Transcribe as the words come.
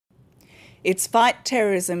It's fight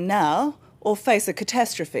terrorism now or face a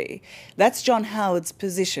catastrophe. That's John Howard's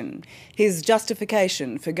position, his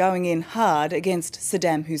justification for going in hard against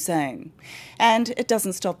Saddam Hussein. And it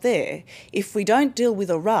doesn't stop there. If we don't deal with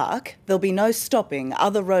Iraq, there'll be no stopping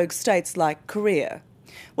other rogue states like Korea.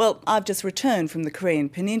 Well, I've just returned from the Korean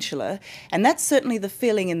Peninsula, and that's certainly the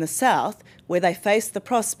feeling in the south, where they face the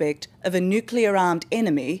prospect of a nuclear-armed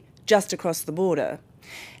enemy just across the border.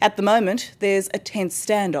 At the moment, there's a tense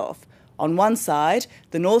standoff. On one side,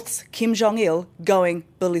 the North's Kim Jong-il going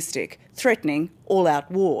ballistic, threatening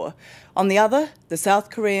all-out war. On the other, the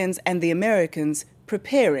South Koreans and the Americans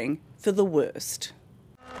preparing for the worst.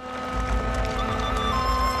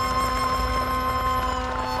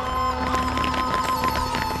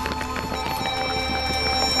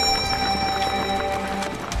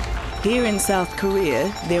 Here in South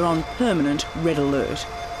Korea, they're on permanent red alert.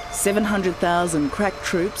 700,000 crack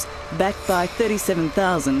troops backed by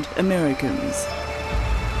 37,000 Americans.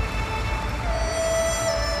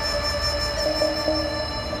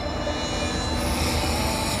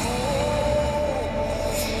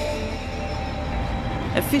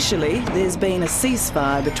 Officially, there's been a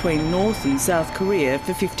ceasefire between North and South Korea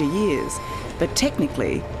for 50 years, but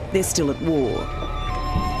technically, they're still at war.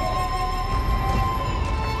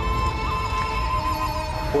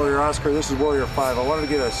 Warrior Oscar, this is Warrior 5. I wanted to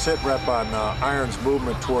get a sit rep on Iron's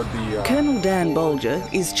movement toward the... Colonel Dan Bolger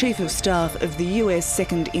is Chief of Staff of the US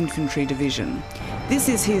 2nd Infantry Division. This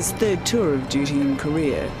is his third tour of duty in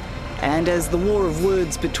Korea. And as the war of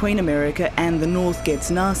words between America and the North gets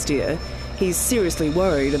nastier, he's seriously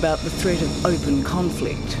worried about the threat of open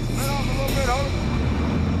conflict.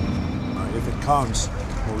 If it comes,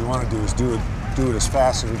 what we want to do is do it as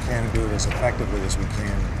fast as we can and do it as effectively as we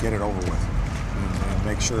can, get it over with. And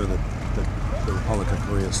make sure that the Republic of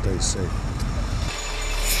Korea stays safe.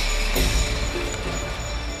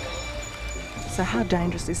 So how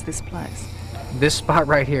dangerous is this place? This spot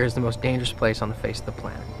right here is the most dangerous place on the face of the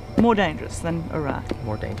planet. More dangerous than Iraq?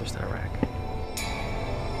 More dangerous than Iraq.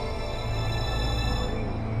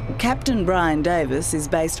 Captain Brian Davis is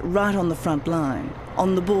based right on the front line,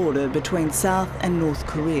 on the border between South and North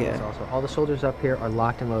Korea. Also, all the soldiers up here are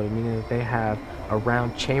locked and loaded, meaning that they have a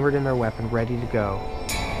round chambered in their weapon, ready to go.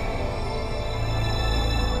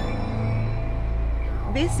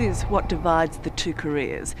 This is what divides the two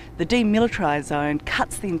Koreas. The demilitarised zone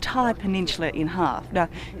cuts the entire peninsula in half. Now,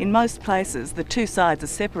 in most places, the two sides are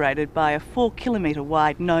separated by a 4-kilometre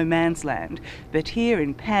wide no man's land. But here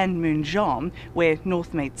in Panmunjom, where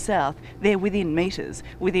north meets south, they're within metres,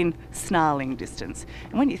 within snarling distance.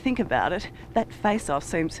 And when you think about it, that face-off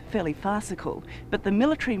seems fairly farcical. But the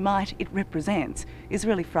military might it represents is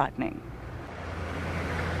really frightening.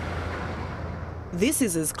 This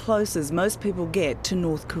is as close as most people get to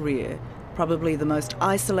North Korea, probably the most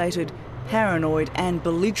isolated, paranoid and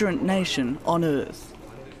belligerent nation on Earth.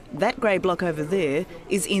 That grey block over there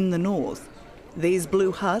is in the north. These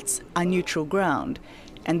blue huts are neutral ground,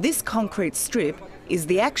 and this concrete strip is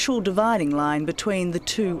the actual dividing line between the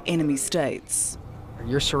two enemy states.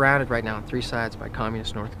 You're surrounded right now on three sides by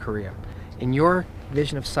communist North Korea. In your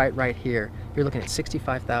vision of sight right here, you're looking at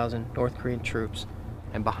 65,000 North Korean troops.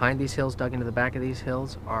 And behind these hills, dug into the back of these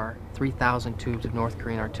hills, are 3,000 tubes of North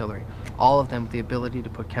Korean artillery, all of them with the ability to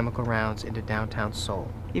put chemical rounds into downtown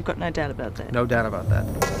Seoul. You've got no doubt about that? No doubt about that.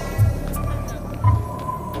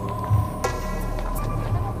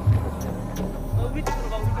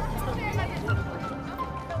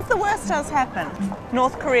 If the worst does happen,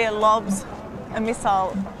 North Korea lobs a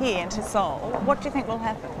missile here into Seoul, what do you think will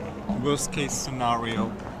happen? Worst case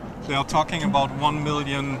scenario. They are talking about 1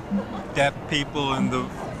 million dead people in the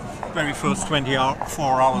very first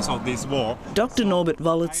 24 hours of this war. Dr. Norbert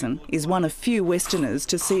Wollertson is one of few Westerners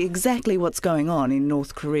to see exactly what's going on in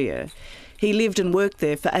North Korea. He lived and worked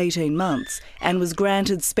there for 18 months and was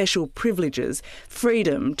granted special privileges,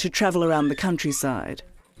 freedom to travel around the countryside.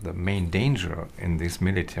 The main danger in this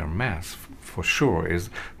military mass, for sure,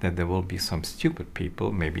 is that there will be some stupid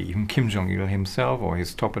people, maybe even Kim Jong-il himself or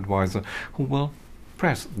his top advisor, who will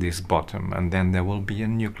press this button, and then there will be a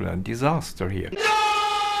nuclear disaster here.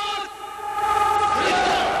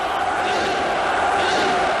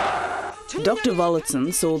 Dr.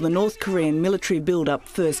 Wollertson saw the North Korean military build-up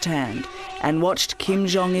firsthand and watched Kim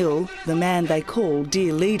Jong-il, the man they call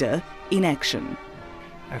dear leader, in action.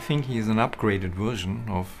 I think he is an upgraded version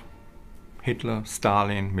of Hitler,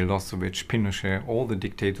 Stalin, Milosevic, Pinochet, all the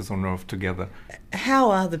dictators on earth together. How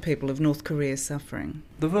are the people of North Korea suffering?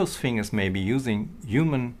 The worst thing is maybe using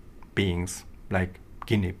human beings like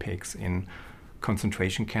guinea pigs in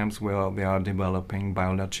concentration camps where they are developing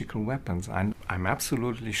biological weapons. And I'm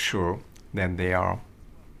absolutely sure that they are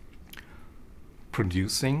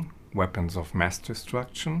producing weapons of mass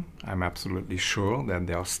destruction. I'm absolutely sure that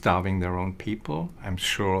they are starving their own people. I'm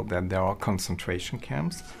sure that there are concentration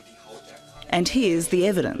camps. And here's the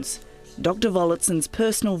evidence. Dr. Wolitsin's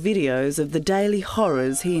personal videos of the daily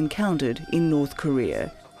horrors he encountered in North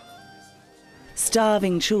Korea.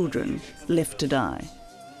 Starving children left to die.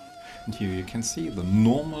 And here you can see the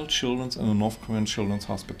normal children in a North Korean children's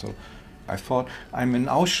hospital. I thought, I'm in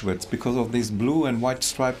Auschwitz because of these blue and white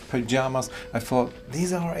striped pajamas. I thought,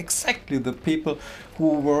 these are exactly the people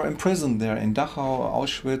who were imprisoned there in Dachau,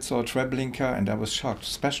 Auschwitz or Treblinka, and I was shocked,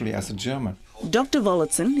 especially as a German. Dr.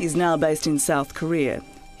 Wolitsin is now based in South Korea.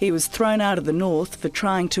 He was thrown out of the north for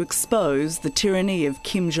trying to expose the tyranny of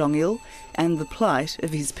Kim Jong-il and the plight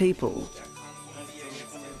of his people.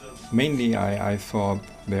 Mainly I thought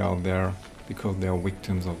they are there because they are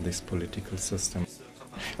victims of this political system.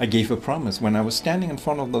 I gave a promise when I was standing in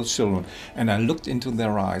front of those children and I looked into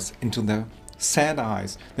their eyes, into their sad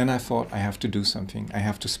eyes, then I thought I have to do something, I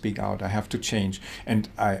have to speak out, I have to change, and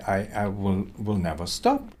I will never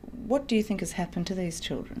stop. What do you think has happened to these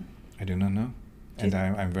children? I do not know, and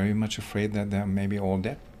I'm very much afraid that they're maybe all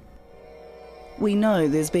dead. We know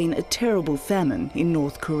there's been a terrible famine in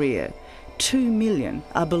North Korea. 2 million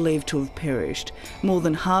are believed to have perished. More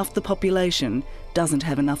than half the population doesn't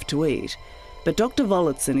have enough to eat. But Dr.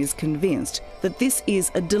 Wolitsin is convinced that this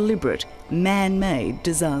is a deliberate, man-made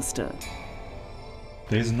disaster.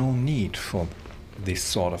 There is no need for this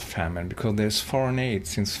sort of famine because there's foreign aid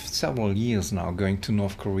since several years now going to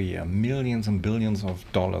North Korea. Millions and billions of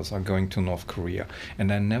dollars are going to North Korea.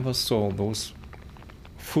 And I never saw those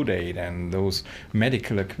food aid and those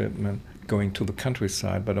medical equipment going to the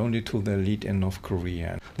countryside, but only to the elite in North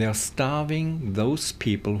Korea. They are starving those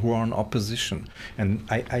people who are in opposition, and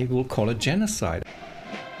I will call it genocide.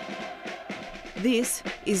 This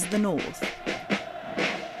is the North.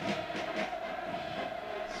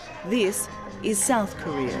 This is South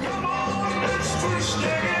Korea.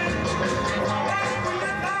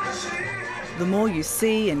 The more you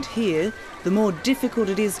see and hear, the more difficult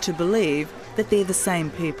it is to believe that they're the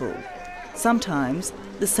same people. Sometimes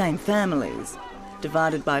the same families,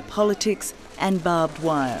 divided by politics and barbed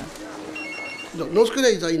wire. North Korea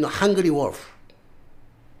is a hungry wolf.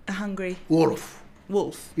 A hungry Wolf.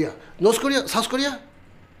 wolf. Yeah. North Korea, South Korea,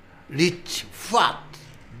 rich, fat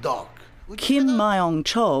dog. Kim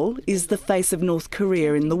Myong-chol is the face of North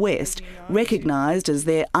Korea in the West, recognised as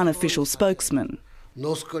their unofficial spokesman.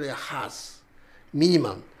 North Korea has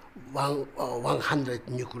minimum 100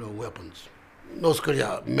 nuclear weapons. North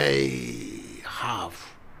Korea may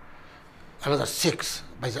have another 6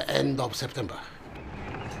 by the end of September.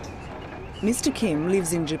 Mr. Kim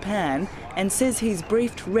lives in Japan and says he's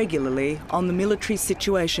briefed regularly on the military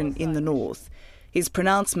situation in the north. His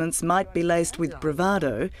pronouncements might be laced with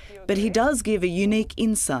bravado, but he does give a unique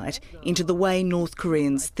insight into the way North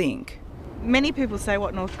Koreans think. Many people say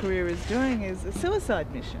what North Korea is doing is a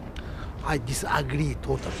suicide mission. I disagree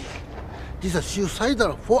totally. This is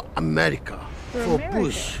suicidal for America, for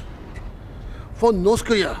Bush. For North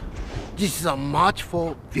Korea, this is a march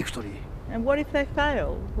for victory. And what if they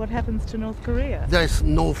fail? What happens to North Korea? There is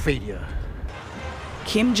no failure.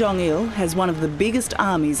 Kim Jong-il has one of the biggest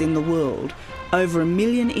armies in the world, over 1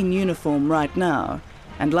 million in uniform right now.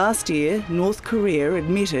 And last year, North Korea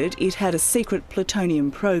admitted it had a secret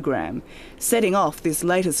plutonium program, setting off this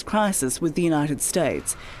latest crisis with the United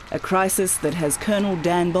States, a crisis that has Colonel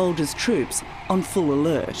Dan Bolger's troops on full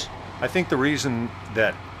alert. I think the reason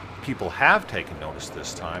that people have taken notice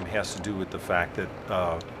this time has to do with the fact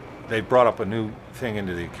that they brought up a new thing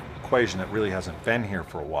into the equation that really hasn't been here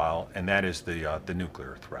for a while, and that is the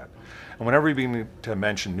nuclear threat. And whenever you begin to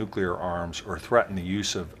mention nuclear arms or threaten the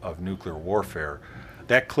use of nuclear warfare,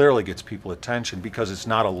 that clearly gets people's attention because it's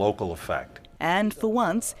not a local effect. And for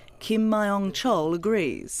once, Kim Myong-chol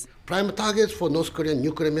agrees. Prime targets for North Korean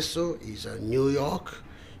nuclear missile is New York,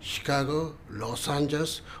 Chicago, Los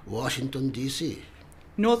Angeles, Washington, D.C.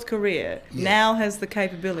 North Korea now has the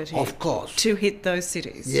capability, of course, to hit those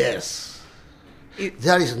cities. Yes.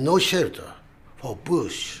 There is no shelter for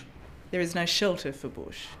Bush. There is no shelter for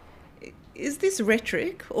Bush. Is this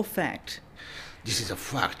rhetoric or fact? This is a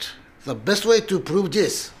fact. The best way to prove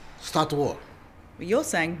this, start war. You're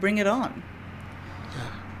saying bring it on.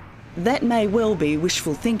 That may well be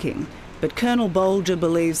wishful thinking, but Colonel Bolger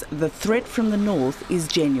believes the threat from the north is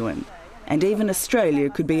genuine. And even Australia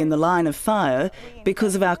could be in the line of fire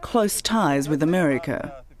because of our close ties with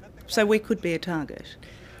America. So we could be a target.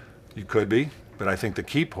 You could be, but I think the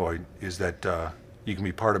key point is that you can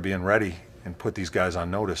be part of being ready and put these guys on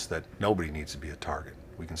notice that nobody needs to be a target.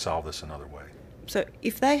 We can solve this another way. So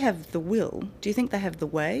if they have the will, do you think they have the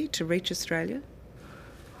way to reach Australia?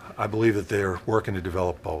 I believe that they're working to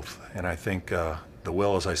develop both, and I think the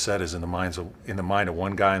will, as I said, is in the mind of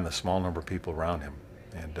one guy and the small number of people around him.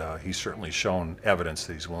 And he's certainly shown evidence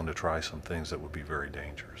that he's willing to try some things that would be very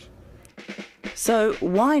dangerous. So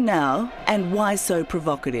why now, and why so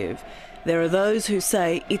provocative? There are those who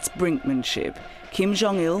say it's brinkmanship. Kim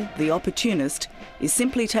Jong-il, the opportunist, is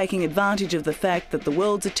simply taking advantage of the fact that the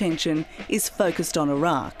world's attention is focused on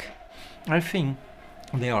Iraq. I think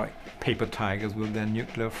they are paper tigers with their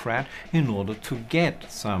nuclear threat in order to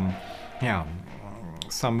get some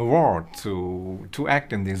reward to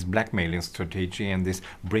act in this blackmailing strategy and this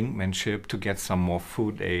brinkmanship, to get some more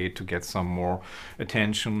food aid, to get some more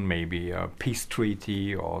attention, maybe a peace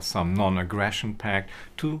treaty or some non-aggression pact,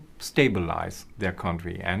 to stabilize their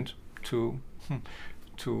country and to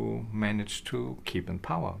manage to keep in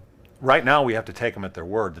power. Right now, we have to take them at their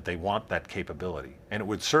word that they want that capability, and it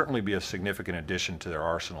would certainly be a significant addition to their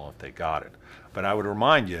arsenal if they got it. But I would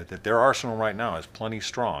remind you that their arsenal right now is plenty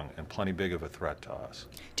strong and plenty big of a threat to us.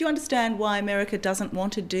 Do you understand why America doesn't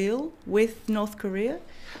want to deal with North Korea?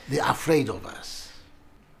 They're afraid of us.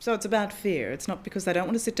 So it's about fear. It's not because they don't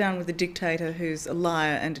want to sit down with a dictator who's a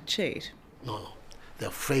liar and a cheat. No. They're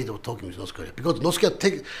afraid of talking with North Korea because North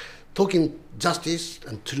Korea talking justice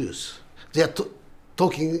and truth. They are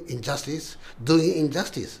talking injustice, doing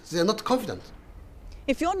injustice. They are not confident.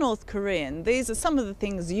 If you're North Korean, these are some of the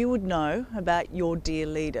things you would know about your dear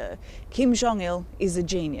leader. Kim Jong-il is a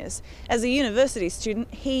genius. As a university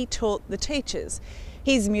student, he taught the teachers.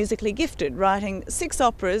 He's musically gifted, writing 6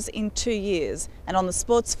 operas in 2 years, and on the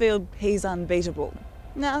sports field, he's unbeatable.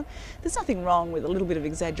 Now, there's nothing wrong with a little bit of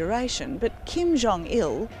exaggeration, but Kim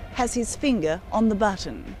Jong-il has his finger on the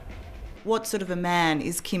button. What sort of a man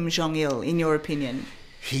is Kim Jong-il, in your opinion?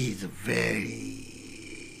 He's a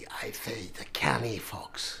very, I say, the canny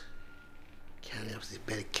fox. Canny fox is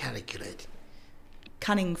very calculating.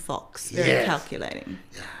 Cunning fox, very Yes. calculating.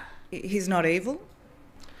 Yeah. He's not evil?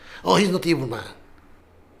 Oh, he's not evil man.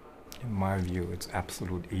 In my view, it's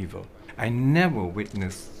absolute evil. I never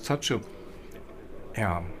witnessed such a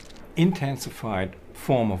intensified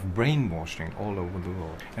form of brainwashing all over the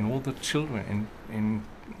world. And all the children in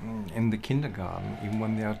the kindergarten, even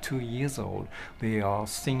when they are 2 years old, they are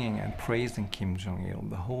singing and praising Kim Jong-il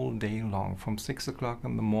the whole day long, from 6 o'clock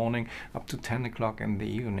in the morning up to 10 o'clock in the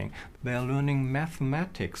evening. They are learning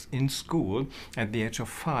mathematics in school at the age of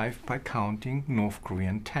 5 by counting North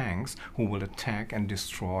Korean tanks who will attack and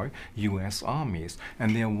destroy US armies.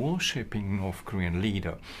 And they are worshipping North Korean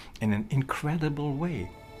leader in an incredible way.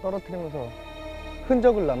 떨어뜨리면서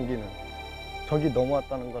흔적을 남기는 적이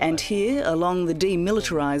넘어왔다는 걸. And here, along the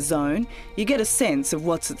demilitarized zone, you get a sense of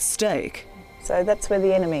what's at stake. So that's where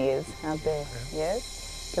the enemy is, out there,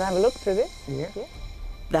 yes? Can I have a look through this? Yeah.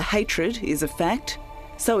 The hatred is a fact,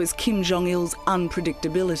 so is Kim Jong-il's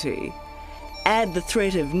unpredictability. Add the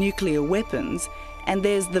threat of nuclear weapons, and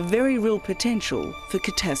there's the very real potential for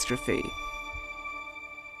catastrophe.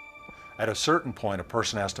 At a certain point, a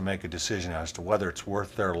person has to make a decision as to whether it's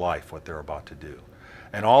worth their life, what they're about to do.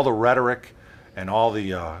 And all the rhetoric and all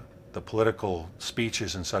the political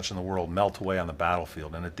speeches and such in the world melt away on the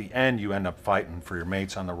battlefield. And at the end, you end up fighting for your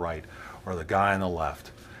mates on the right or the guy on the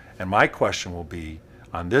left. And my question will be,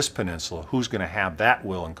 on this peninsula, who's going to have that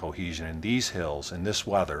will and cohesion in these hills, in this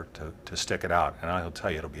weather, to stick it out? And I'll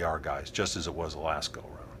tell you, it'll be our guys, just as it was the last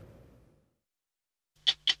go-around.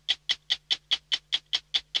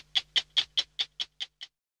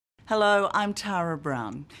 Hello, I'm Tara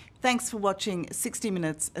Brown. Thanks for watching 60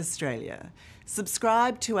 Minutes Australia.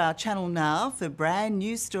 Subscribe to our channel now for brand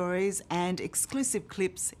new stories and exclusive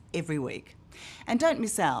clips every week. And don't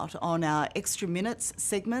miss out on our extra minutes,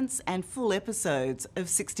 segments and full episodes of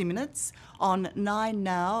 60 Minutes on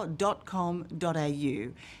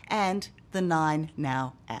 9now.com.au and the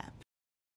 9Now app.